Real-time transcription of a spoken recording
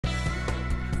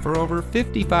For over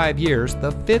 55 years,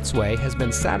 the Fitzway has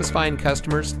been satisfying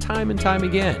customers time and time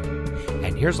again.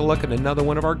 And here's a look at another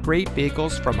one of our great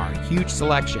vehicles from our huge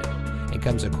selection. It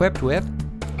comes equipped with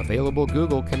available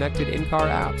Google connected in-car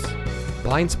apps,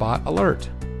 blind spot alert,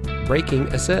 braking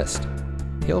assist,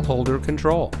 hill holder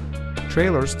control,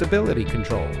 trailer stability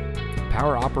control,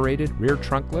 power operated rear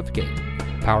trunk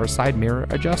liftgate, power side mirror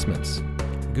adjustments,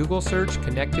 Google search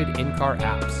connected in-car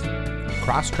apps,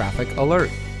 cross traffic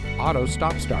alert, auto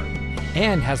stop start,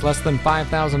 and has less than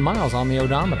 5,000 miles on the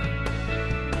odometer.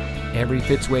 Every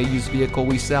Fitzway used vehicle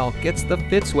we sell gets the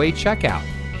Fitzway checkout.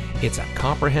 It's a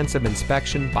comprehensive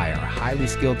inspection by our highly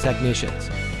skilled technicians,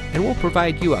 and we'll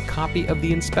provide you a copy of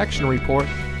the inspection report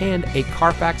and a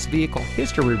Carfax vehicle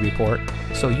history report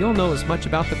so you'll know as much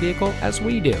about the vehicle as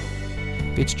we do.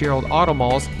 Fitzgerald Auto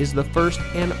Malls is the first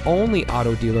and only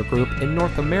auto dealer group in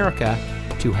North America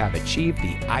to have achieved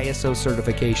the ISO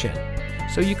certification,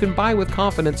 so you can buy with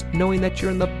confidence knowing that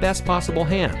you're in the best possible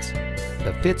hands.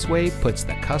 The Fitzway puts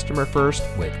the customer first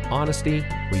with honesty,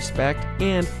 respect,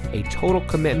 and a total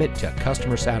commitment to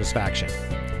customer satisfaction.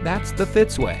 That's the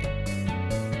Fitzway.